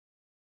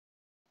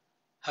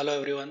Hello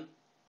everyone.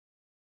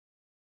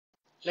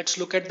 Let's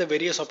look at the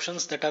various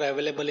options that are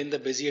available in the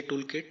Bézier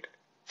Toolkit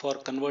for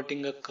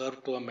converting a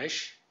curve to a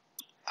mesh.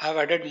 I have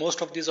added most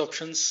of these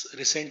options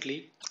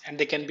recently and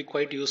they can be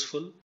quite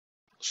useful.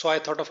 So I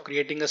thought of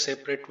creating a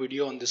separate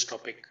video on this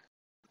topic.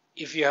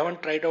 If you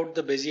haven't tried out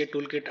the Bézier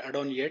Toolkit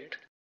add-on yet,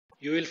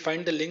 you will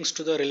find the links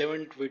to the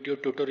relevant video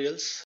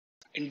tutorials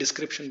in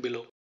description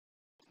below.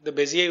 The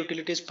Bézier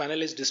Utilities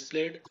panel is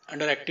displayed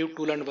under Active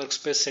Tool and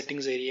Workspace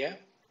Settings area,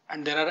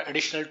 and there are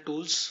additional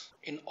tools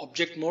in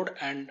Object mode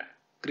and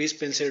Grease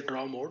Pencil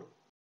Draw mode.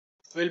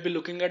 We'll be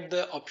looking at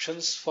the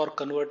options for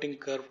converting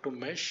curve to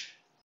mesh.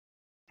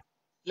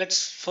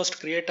 Let's first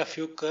create a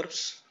few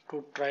curves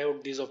to try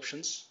out these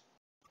options.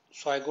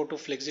 So I go to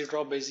Flexi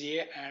Draw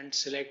Bezier and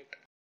select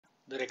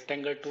the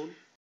rectangle tool.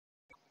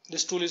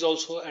 This tool is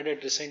also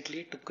added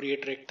recently to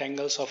create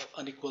rectangles of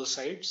unequal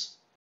sides.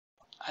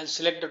 I'll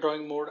select the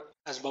drawing mode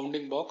as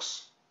bounding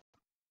box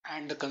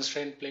and the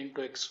constraint plane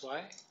to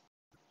XY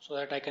so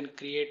that I can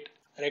create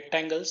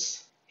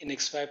rectangles in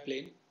XY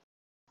plane.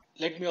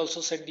 Let me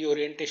also set the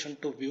orientation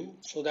to view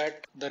so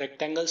that the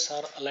rectangles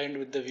are aligned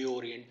with the view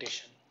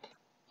orientation.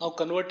 Now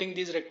converting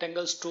these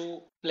rectangles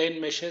to plane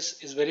meshes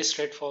is very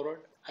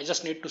straightforward. I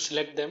just need to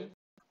select them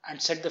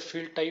and set the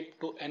fill type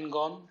to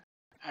n-gon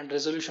and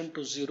resolution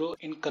to 0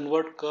 in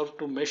convert curve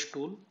to mesh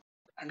tool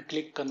and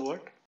click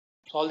convert.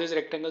 So all these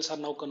rectangles are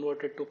now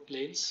converted to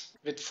planes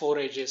with 4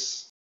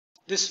 edges.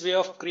 This way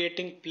of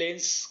creating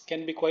planes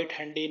can be quite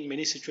handy in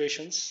many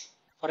situations.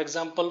 For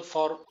example,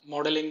 for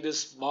modeling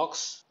this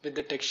box with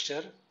the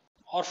texture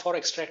or for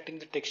extracting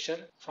the texture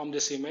from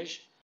this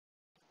image.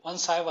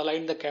 Once I have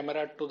aligned the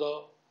camera to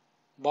the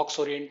box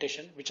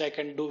orientation, which I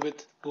can do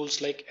with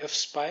tools like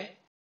F-Spy,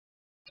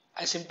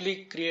 I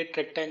simply create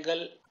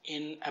rectangle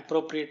in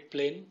appropriate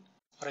plane.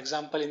 For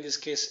example, in this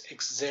case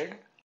XZ,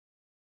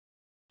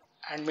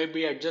 and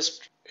maybe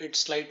adjust it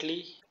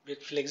slightly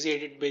with Flexi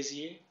Edit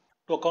Bezier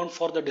to account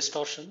for the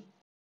distortion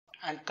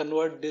and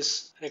convert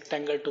this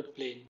rectangle to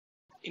plane.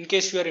 In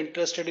case you are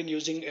interested in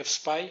using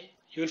F-Spy,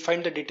 you will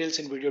find the details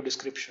in video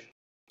description.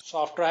 So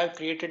after I have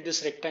created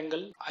this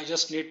rectangle, I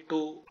just need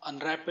to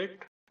unwrap it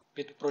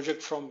with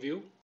project from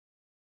view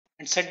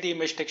and set the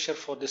image texture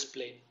for this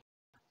plane.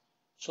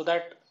 So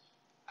that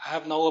I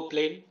have now a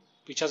plane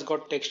which has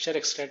got texture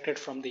extracted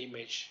from the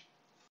image.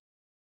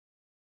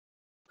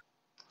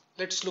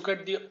 Let's look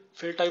at the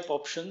fill type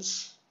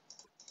options.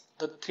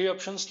 The three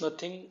options,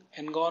 nothing,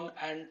 n-gon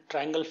and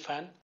triangle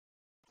fan,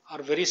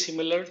 are very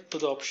similar to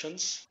the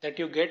options that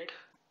you get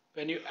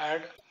when you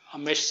add a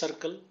mesh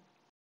circle.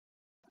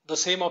 The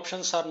same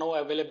options are now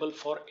available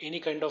for any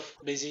kind of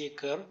Bezier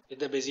curve with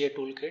the Bezier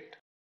toolkit.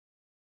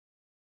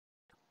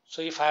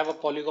 So if I have a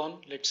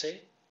polygon, let's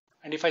say,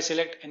 and if I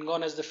select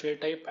n-gon as the fill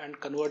type and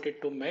convert it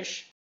to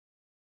mesh,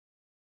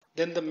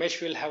 then the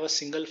mesh will have a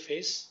single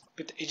face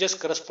with edges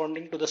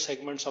corresponding to the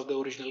segments of the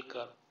original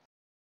curve.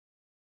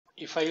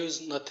 If I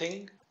use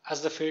nothing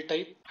as the fill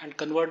type and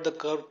convert the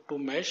curve to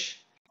mesh,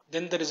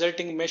 then the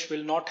resulting mesh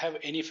will not have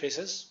any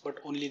faces but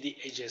only the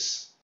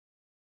edges.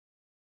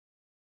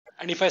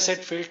 And if I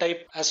set fill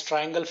type as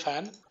triangle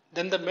fan,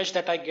 then the mesh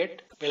that I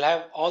get will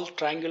have all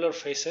triangular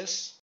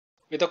faces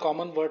with a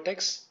common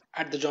vertex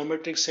at the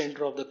geometric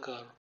center of the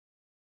curve.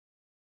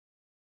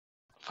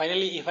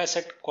 Finally, if I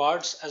set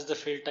quads as the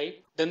fill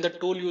type, then the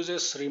tool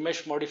uses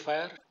remesh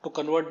modifier to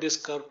convert this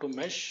curve to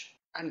mesh,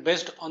 and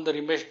based on the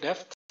remesh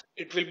depth,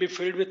 it will be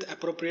filled with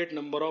appropriate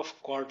number of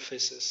quad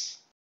faces.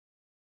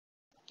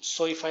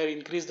 So if I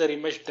increase the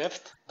remesh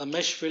depth, the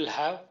mesh will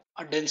have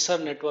a denser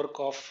network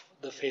of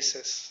the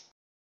faces.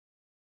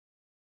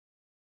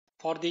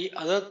 For the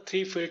other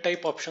three fill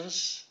type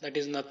options, that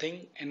is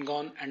nothing,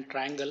 n-gon and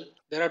triangle,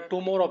 there are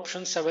two more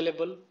options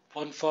available,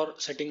 one for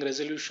setting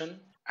resolution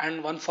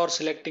and one for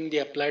selecting the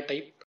apply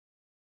type.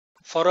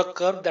 For a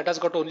curve that has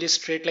got only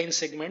straight line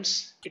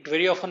segments, it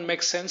very often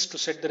makes sense to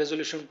set the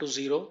resolution to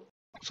 0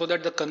 so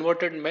that the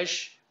converted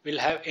mesh will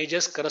have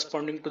edges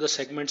corresponding to the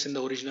segments in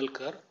the original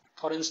curve.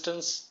 For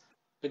instance,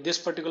 with this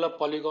particular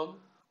polygon,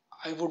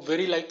 I would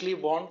very likely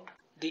want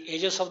the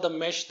edges of the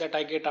mesh that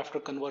I get after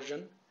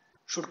conversion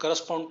should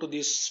correspond to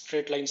these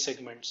straight line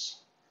segments.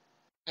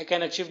 I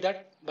can achieve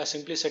that by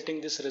simply setting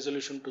this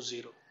resolution to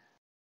 0.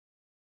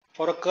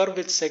 For a curve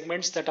with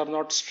segments that are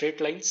not straight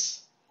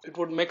lines, it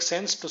would make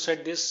sense to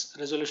set this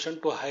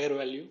resolution to a higher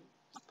value.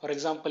 For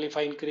example, if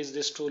I increase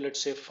this to,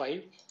 let's say,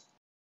 5,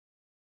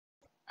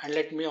 and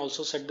let me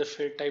also set the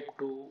fill type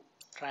to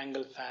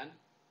triangle fan.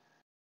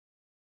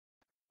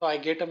 So I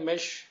get a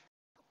mesh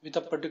with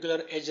a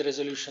particular edge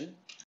resolution.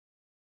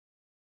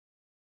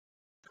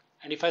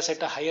 And if I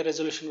set a higher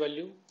resolution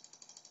value,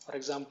 for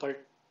example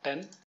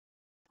 10,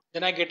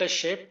 then I get a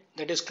shape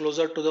that is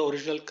closer to the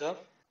original curve.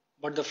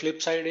 But the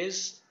flip side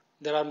is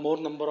there are more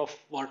number of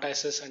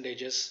vertices and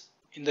edges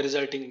in the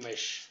resulting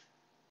mesh.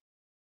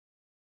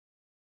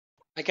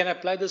 I can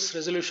apply this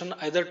resolution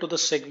either to the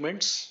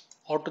segments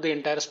or to the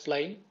entire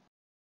spline.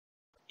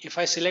 If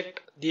I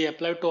select the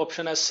apply to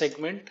option as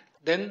segment,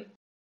 then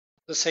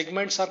the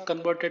segments are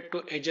converted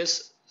to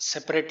edges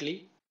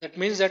separately That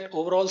means that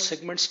overall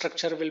segment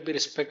structure will be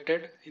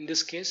respected in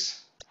this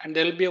case, and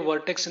there will be a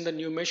vertex in the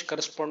new mesh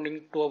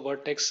corresponding to a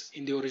vertex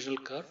in the original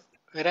curve.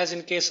 Whereas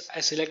in case I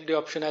select the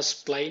option as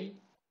spline,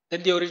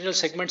 then the original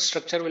segment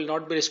structure will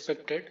not be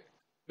respected,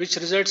 which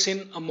results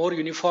in a more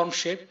uniform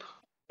shape,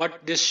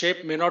 but this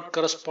shape may not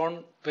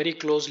correspond very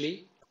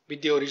closely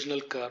with the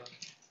original curve.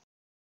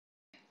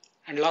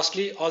 And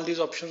lastly, all these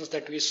options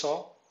that we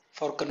saw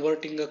for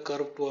converting a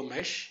curve to a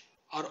mesh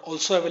are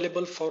also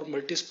available for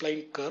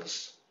multi-spline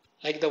curves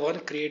like the one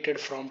created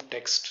from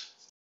text.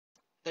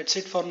 That's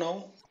it for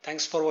now.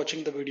 Thanks for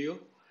watching the video.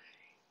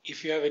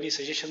 If you have any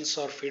suggestions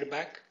or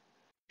feedback,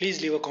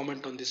 please leave a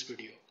comment on this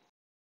video.